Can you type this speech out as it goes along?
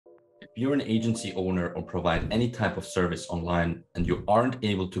If you're an agency owner or provide any type of service online and you aren't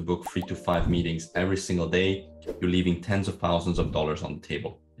able to book 3 to 5 meetings every single day, you're leaving tens of thousands of dollars on the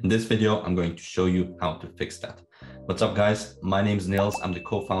table. In this video, I'm going to show you how to fix that. What's up, guys? My name is Nils. I'm the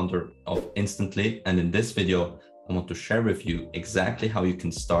co-founder of Instantly. And in this video, I want to share with you exactly how you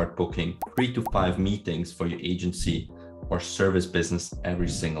can start booking 3 to 5 meetings for your agency or service business every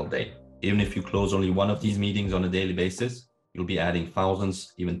single day. Even if you close only one of these meetings on a daily basis, you'll be adding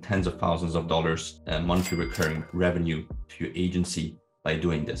thousands, even tens of thousands of dollars monthly recurring revenue to your agency by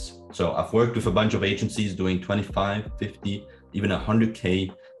doing this. So I've worked with a bunch of agencies doing 25, 50, even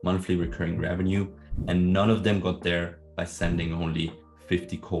 100K monthly recurring revenue, and none of them got there by sending only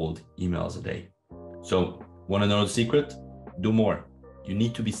 50 cold emails a day. So want to know the secret? Do more. You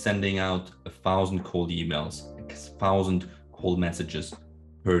need to be sending out 1,000 cold emails, 1,000 cold messages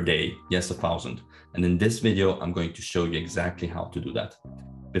per day. Yes, 1,000. And in this video, I'm going to show you exactly how to do that.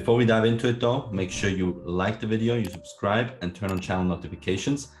 Before we dive into it though, make sure you like the video, you subscribe and turn on channel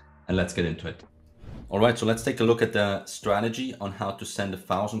notifications, and let's get into it. All right, so let's take a look at the strategy on how to send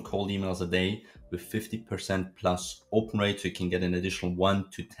 1,000 cold emails a day with 50% plus open rate. So you can get an additional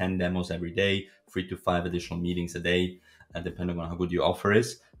 1 to 10 demos every day, 3 to 5 additional meetings a day, depending on how good your offer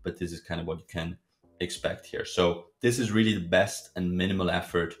is. But this is kind of what you can expect here. So this is really the best and minimal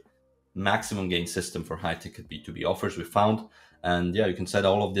effort maximum gain system for high ticket B2B offers we found. And yeah, you can set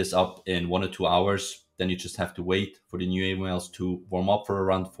all of this up in 1 or 2 hours. Then you just have to wait for the new emails to warm up for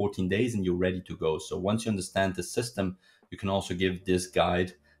around 14 days and you're ready to go. So once you understand the system, you can also give this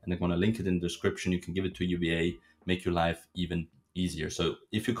guide, and I'm going to link it in the description. You can give it to UVA, make your life even easier. So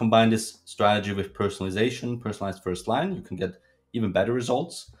if you combine this strategy with personalization, personalized first line, you can get even better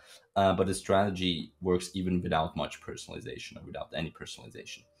results. But the strategy works even without much personalization or without any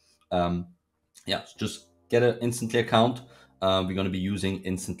personalization. Yeah, so just get an Instantly account. We're going to be using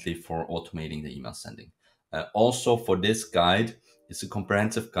Instantly for automating the email sending. Also for this guide, it's a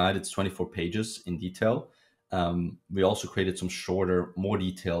comprehensive guide. It's 24 pages in detail. We also created some shorter, more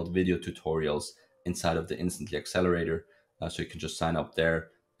detailed video tutorials inside of the Instantly Accelerator. So you can just sign up there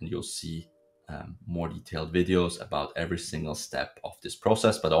and you'll see more detailed videos about every single step of this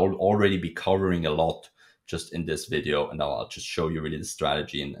process, but I'll already be covering a lot just in this video, and I'll just show you really the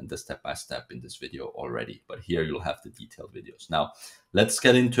strategy and the step-by-step in this video already. But here you'll have the detailed videos. Now, let's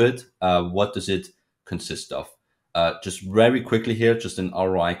get into it. What does it consist of? Just very quickly here, just an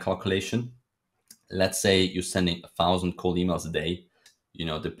ROI calculation. Let's say you're sending 1,000 cold emails a day,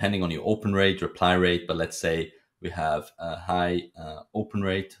 depending on your open rate, reply rate, but let's say we have a high open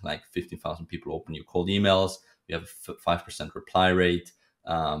rate, like 15,000 people open your cold emails. We have a 5% reply rate.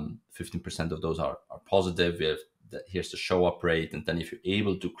 15% of those are positive. We have here's the show up rate. And then if you're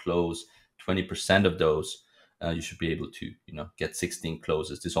able to close 20% of those, you should be able to, get 16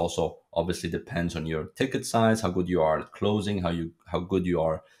 closes. This also obviously depends on your ticket size, how good you are at closing, how good you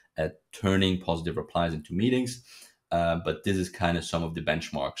are at turning positive replies into meetings. But this is kind of some of the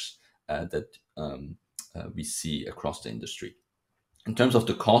benchmarks that we see across the industry. In terms of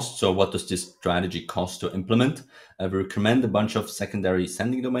the cost, so what does this strategy cost to implement? We recommend a bunch of secondary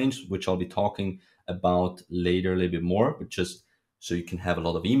sending domains, which I'll be talking about later a little bit more, but just so you can have a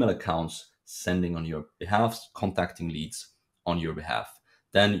lot of email accounts sending on your behalf, contacting leads on your behalf.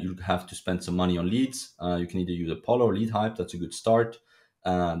 Then you have to spend some money on leads. You can either use Apollo or LeadHype. That's a good start.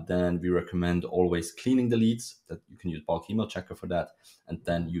 Then we recommend always cleaning the leads. That you can use bulk email checker for that, and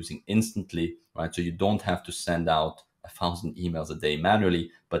then using Instantly, right? So you don't have to send out 1,000 emails a day manually,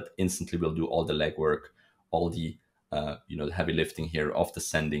 but Instantly will do all the legwork, all the the heavy lifting here of the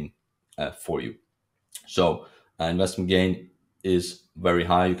sending for you. So investment gain is very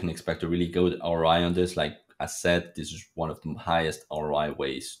high. You can expect a really good ROI on this. Like I said, this is one of the highest ROI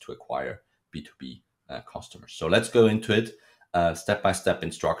ways to acquire B2B customers. So let's go into it. Step-by-step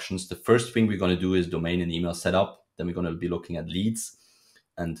instructions. The first thing we're going to do is domain and email setup. Then we're going to be looking at leads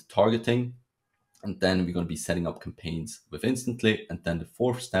and targeting. And then we're going to be setting up campaigns with Instantly. And then the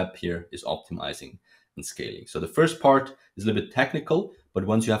fourth step here is optimizing and scaling. So the first part is a little bit technical, but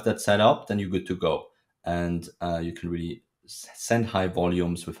once you have that set up, then you're good to go. And you can really send high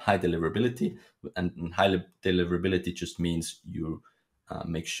volumes with high deliverability. And high deliverability just means you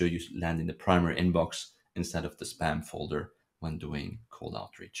make sure you land in the primary inbox instead of the spam folder when doing cold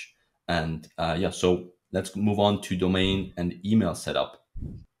outreach. And so let's move on to domain and email setup.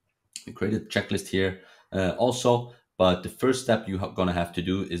 We created a checklist here also, but the first step you're going to have to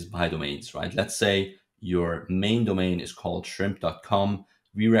do is buy domains, right? Let's say your main domain is called shrimp.com.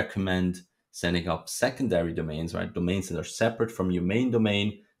 We recommend setting up secondary domains, right? Domains that are separate from your main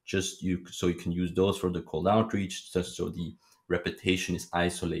domain, so you can use those for the cold outreach, just so the reputation is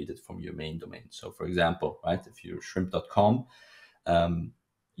isolated from your main domain. So for example, right, if you're shrimp.com,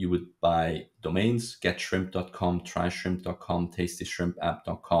 you would buy domains, getshrimp.com, tryshrimp.com,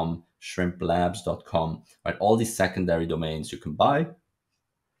 tastyshrimpapp.com, shrimplabs.com, right? All these secondary domains you can buy.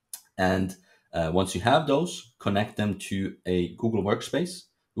 And once you have those, connect them to a Google Workspace.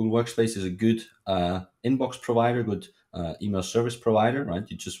 Google Workspace is a good inbox provider, good email service provider, right?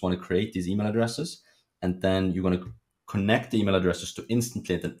 You just want to create these email addresses, and then you're going to connect the email addresses to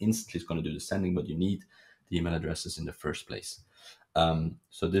Instantly, and then Instantly is going to do the sending, but you need the email addresses in the first place.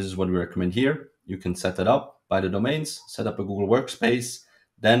 So this is what we recommend here. You can set that up, buy the domains, set up a Google Workspace.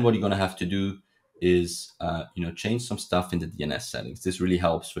 Then what you're going to have to do is change some stuff in the DNS settings. This really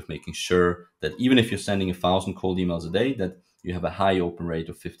helps with making sure that even if you're sending 1,000 cold emails a day, that you have a high open rate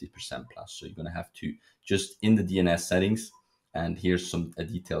of 50% plus. So you're going to have to just in the DNS settings, and here's a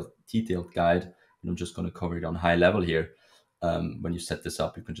detailed guide, and I'm just going to cover it on high level here. When you set this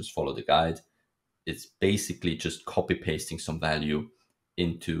up, you can just follow the guide. It's basically just copy pasting some value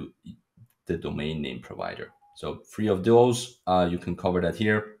into the domain name provider. So 3 of those, you can cover that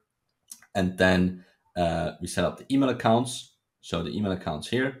here. And then we set up the email accounts. So the email accounts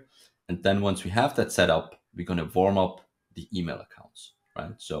here. And then once we have that set up, we're going to warm up the email accounts,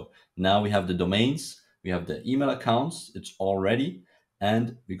 right? So now we have the domains, we have the email accounts, it's all ready,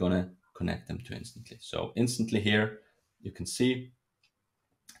 and we're going to connect them to Instantly. So Instantly here, you can see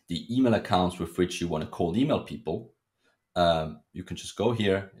the email accounts with which you want to cold email people. You can just go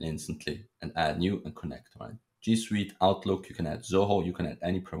here and Instantly and add new and connect, right? G Suite, Outlook, you can add Zoho, you can add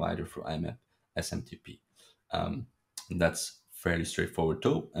any provider for IMAP, SMTP. And that's fairly straightforward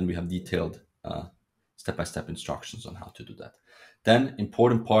too. And we have detailed step-by-step instructions on how to do that. Then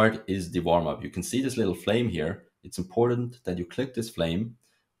important part is the warm-up. You can see this little flame here. It's important that you click this flame,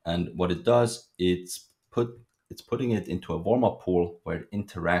 and what it does, it's putting it into a warm-up pool where it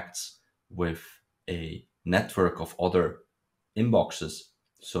interacts with a network of other inboxes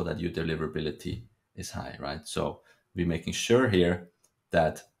so that your deliverability is high, right? So we're making sure here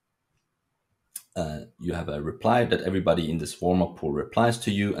that you have a reply, that everybody in this warm-up pool replies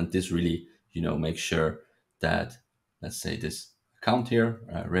to you, and this really, make sure that, let's say this account here,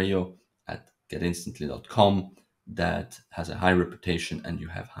 Rayo at getinstantly.com, that has a high reputation and you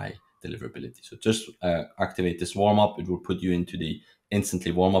have high deliverability. So just activate this warm-up. It will put you into the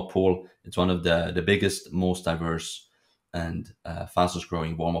Instantly warm-up pool. It's one of the biggest, most diverse and fastest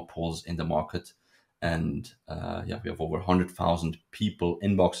growing warm-up pools in the market. And we have over 100,000 people,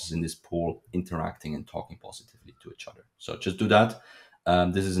 inboxes in this pool, interacting and talking positively to each other. So just do that.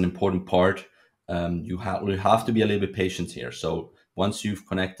 This is an important part. You have to be a little bit patient here. So once you've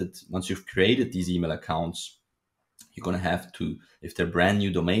created these email accounts, you're going to have to, if they're brand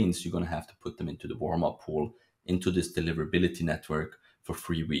new domains, you're going to have to put them into the warm-up pool, into this deliverability network for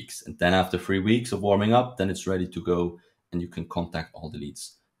 3 weeks. And then after 3 weeks of warming up, then it's ready to go and you can contact all the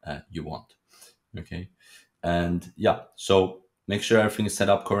leads you want. Okay. And so make sure everything is set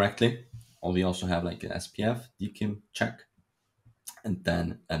up correctly. We also have like an SPF, DKIM check. And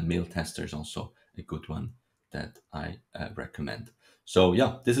then a mail tester is also a good one that I recommend. So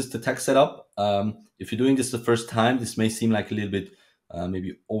this is the tech setup. If you're doing this the first time, this may seem like a little bit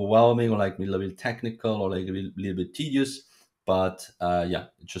maybe overwhelming or like a little bit technical or like a little bit tedious. But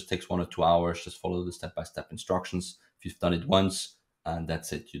it just takes 1 or 2 hours. Just follow the step-by-step instructions. If you've done it once, and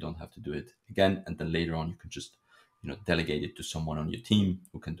that's it, you don't have to do it again. And then later on, you can just delegate it to someone on your team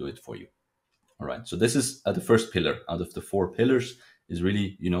who can do it for you. All right. So this is the first pillar out of the 4 pillars, is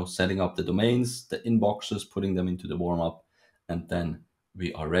really setting up the domains, the inboxes, putting them into the warm-up, and then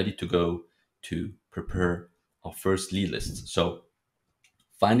we are ready to go to prepare our first lead lists. So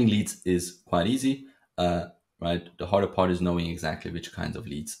finding leads is quite easy, right? The harder part is knowing exactly which kinds of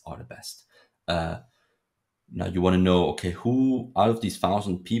leads are the best. Now you want to know, okay, who out of these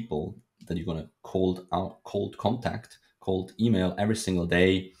 1,000 people that you're going to cold contact, cold email every single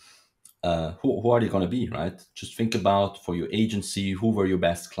day, who are they going to be, right? Just think about, for your agency, who were your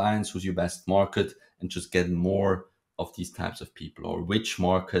best clients, who's your best market, and just get more of these types of people, or which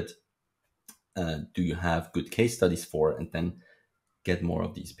market do you have good case studies for, and then get more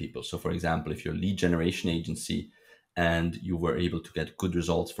of these people. So for example, if you're a lead generation agency and you were able to get good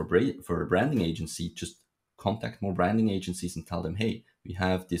results for a branding agency, just contact more branding agencies and tell them, hey, we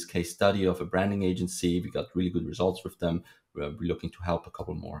have this case study of a branding agency. We got really good results with them. We're looking to help a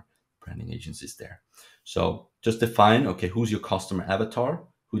couple more branding agencies there. So just define, okay, who's your customer avatar?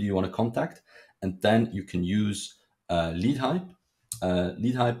 Who do you want to contact? And then you can use LeadHype.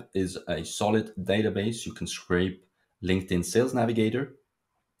 LeadHype is a solid database. You can scrape LinkedIn Sales Navigator,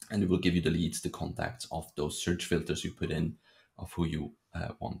 and it will give you the leads, the contacts of those search filters you put in of who you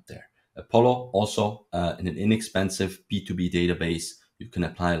want there. Apollo also in an inexpensive B2B database, you can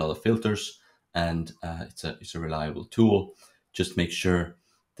apply a lot of filters, and it's a reliable tool. Just make sure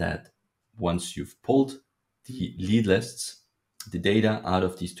that once you've pulled the lead lists, the data out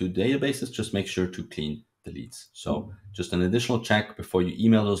of these two databases, just make sure to clean the leads. So just an additional check before you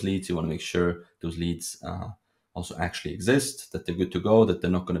email those leads. You want to make sure those leads also actually exist, that they're good to go, that they're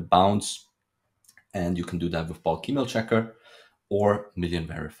not going to bounce. And you can do that with bulk email checker or million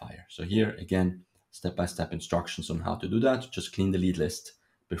verifier. So here again, step-by-step instructions on how to do that. Just clean the lead list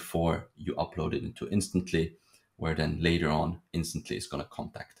before you upload it into Instantly, where then later on Instantly is going to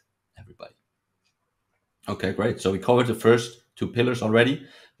contact everybody. Okay, great. So we covered the first two pillars already.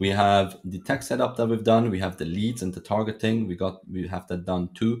 We have the tech setup that we've done. We have the leads and the targeting. We have that done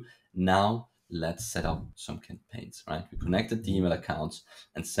too. Now let's set up some campaigns, right? We connected the email accounts,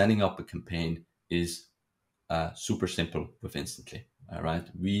 and setting up a campaign is super simple with Instantly. All right.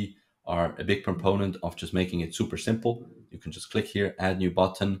 We are a big proponent of just making it super simple. You can just click here, add new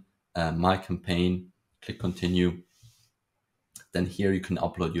button, my campaign, click continue. Then here you can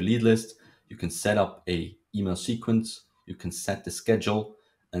upload your lead list. You can set up a email sequence. You can set the schedule,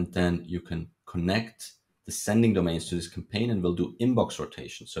 and then you can connect the sending domains to this campaign, and we'll do inbox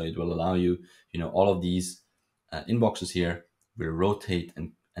rotation. So it will allow you, all of these inboxes here will rotate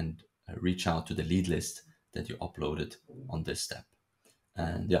and reach out to the lead list that you uploaded on this step.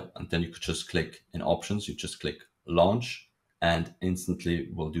 And then you could just click in options. You just click launch, and Instantly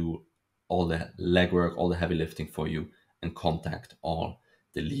will do all the legwork, all the heavy lifting for you, and contact all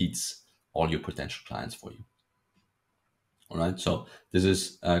the leads, all your potential clients for you. All right, so this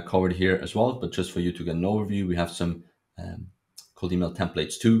is covered here as well, but just for you to get an overview, we have some cold email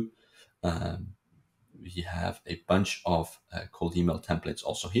templates too. We have a bunch of cold email templates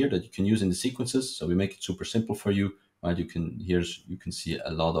also here that you can use in the sequences. So we make it super simple for you, right? You can see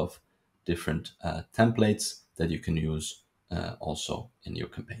a lot of different templates that you can use also in your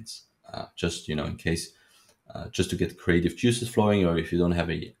campaigns. Just, in case, just to get creative juices flowing, or if you don't have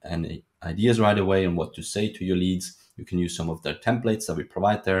any ideas right away on what to say to your leads, you can use some of the templates that we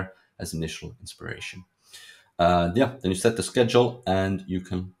provide there as initial inspiration. Then you set the schedule and you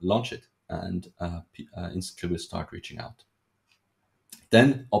can launch it, and Instantly will start reaching out.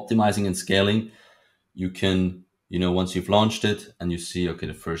 Then optimizing and scaling, you can, once you've launched it and you see, okay,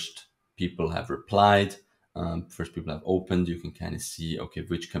 the first people have replied, first people have opened, you can kind of see, okay,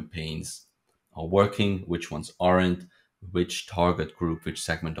 which campaigns are working, which ones aren't, which target group, which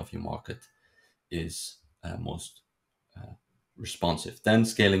segment of your market is most responsive. Then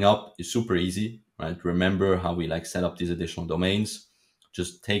scaling up is super easy, right? Remember how we set up these additional domains.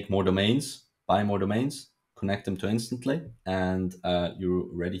 Just take more domains, buy more domains, connect them to Instantly, and you're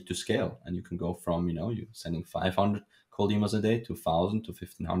ready to scale. And you can go from, you're sending 500 cold emails a day to 1,000 to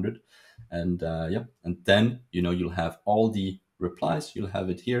 1,500. And and then, you'll have all the replies. You'll have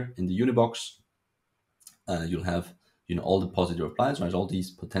it here in the Unibox. You'll have, all the positive replies, right? All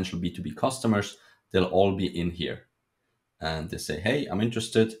these potential B2B customers, they'll all be in here. And they say, hey, I'm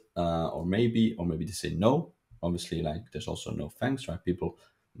interested, or maybe they say no. Obviously, there's also no thanks, right? People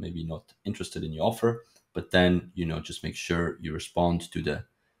maybe not interested in your offer, but then, just make sure you respond to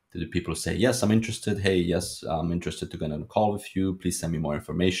the people who say, yes, I'm interested. Hey, yes, I'm interested to get on a call with you. Please send me more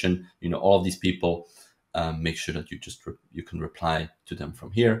information. All of these people, make sure that you can reply to them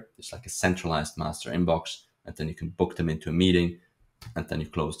from here. It's like a centralized master inbox, and then you can book them into a meeting, and then you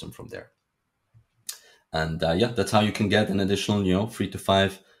close them from there. And that's how you can get an additional, 3 to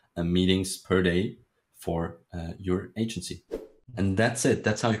 5 meetings per day for your agency. And that's it.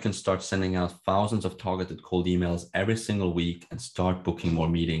 That's how you can start sending out thousands of targeted cold emails every single week and start booking more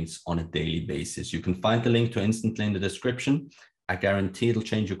meetings on a daily basis. You can find the link to Instantly in the description. I guarantee it'll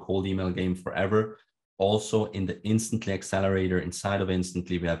change your cold email game forever. Also, in the Instantly Accelerator inside of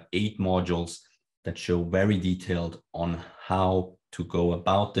Instantly, we have 8 modules that show very detailed on how to go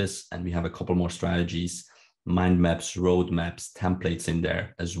about this. And we have a couple more strategies, mind maps, roadmaps, templates in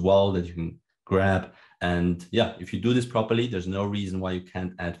there as well that you can grab. And if you do this properly, there's no reason why you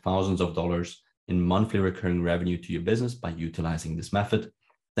can't add thousands of dollars in monthly recurring revenue to your business by utilizing this method.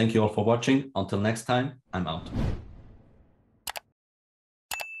 Thank you all for watching. Until next time, I'm out.